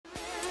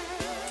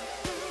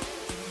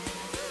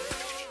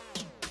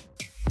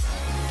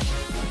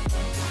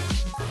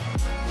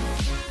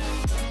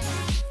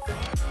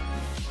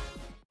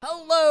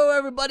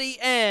everybody,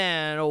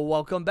 and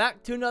welcome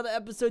back to another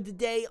episode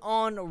today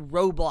on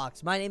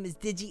Roblox. My name is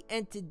Digi,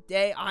 and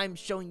today I'm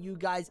showing you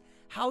guys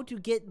how to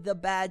get the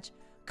badge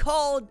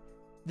called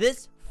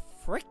this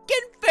freaking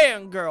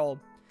fangirl.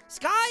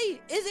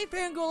 Sky is a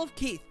fangirl of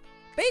Keith.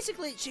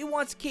 Basically, she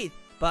wants Keith,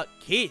 but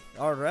Keith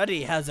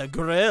already has a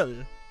grill.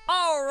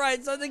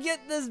 Alright, so to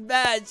get this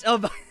badge,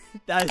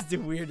 that is the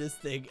weirdest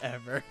thing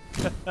ever.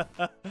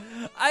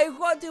 I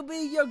want to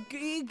be your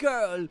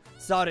girl.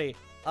 Sorry,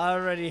 I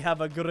already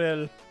have a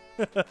grill.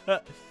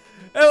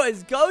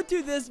 Anyways, go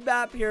to this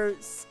map here,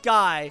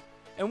 Sky.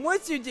 And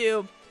once you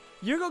do,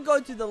 you're going to go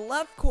to the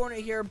left corner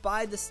here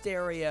by the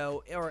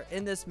stereo, or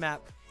in this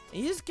map.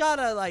 And you just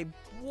gotta, like,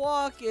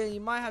 walk, and you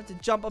might have to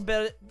jump a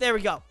bit. There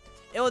we go.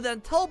 It will then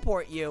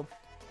teleport you.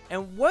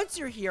 And once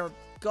you're here,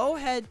 go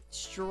ahead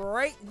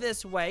straight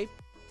this way.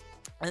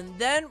 And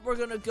then we're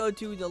going to go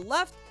to the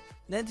left,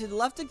 then to the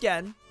left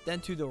again, then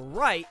to the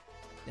right.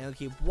 Then we'll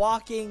keep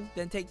walking,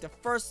 then take the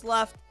first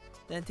left,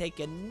 then take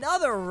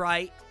another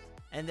right,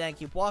 and then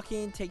keep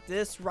walking, take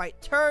this right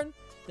turn,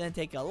 then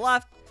take a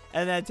left,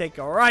 and then take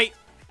a right,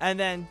 and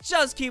then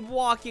just keep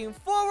walking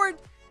forward.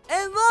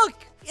 And look,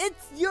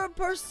 it's your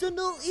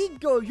personal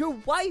ego, your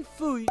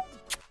waifu.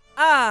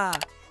 Ah,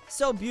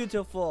 so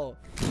beautiful.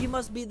 You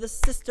must be the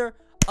sister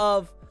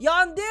of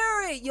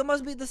Yandere. You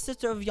must be the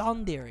sister of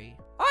Yandere.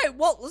 Alright,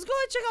 well, let's go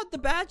ahead and check out the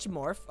badge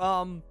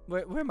morph.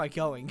 Where am I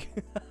going?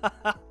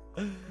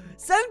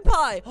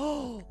 Senpai!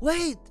 Oh,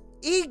 wait!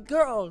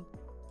 E-girl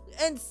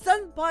and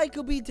Senpai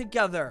could be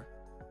together.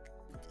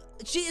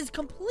 She is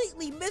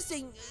completely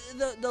missing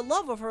the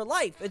love of her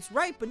life. It's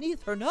right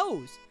beneath her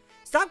nose.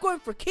 Stop going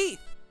for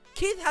Keith.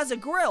 Keith has a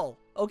grill,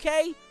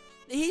 okay?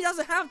 He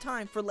doesn't have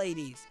time for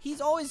ladies.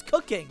 He's always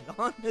cooking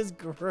on his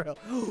grill.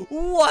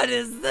 What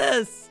is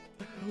this?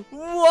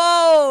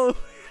 Whoa!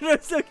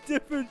 There's a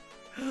different...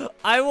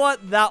 I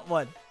want that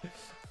one.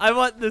 I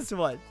want this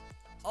one.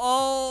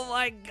 Oh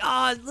my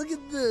god, look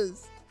at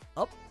this.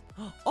 Oh.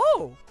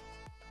 Oh,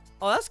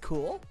 that's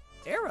cool.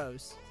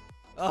 Arrows.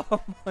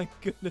 Oh my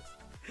goodness.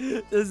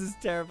 This is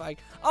terrifying.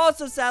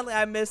 Also, sadly,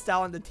 I missed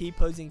out on the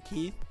T-posing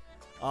Keith.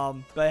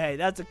 But hey,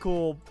 that's a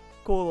cool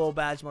little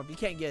badge mark. You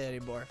can't get it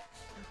anymore.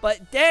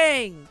 But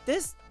dang,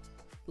 this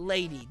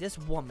lady, this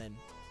woman,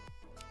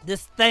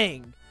 this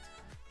thing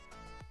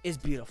is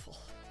beautiful.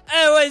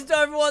 Anyways, to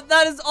everyone,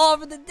 that is all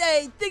for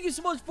today. Thank you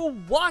so much for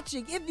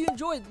watching. If you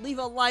enjoyed, leave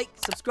a like,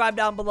 subscribe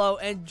down below,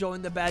 and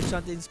join the badge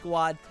hunting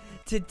squad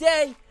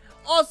today.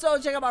 Also,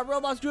 check out my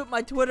Roblox group,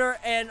 my Twitter,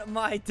 and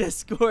my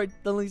Discord.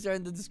 The links are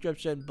in the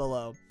description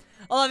below.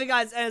 I love you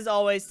guys, and as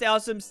always, stay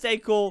awesome, stay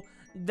cool.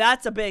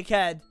 That's a big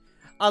head.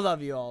 I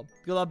love you all.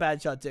 Good luck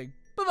badge hunting.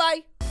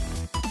 Bye-bye.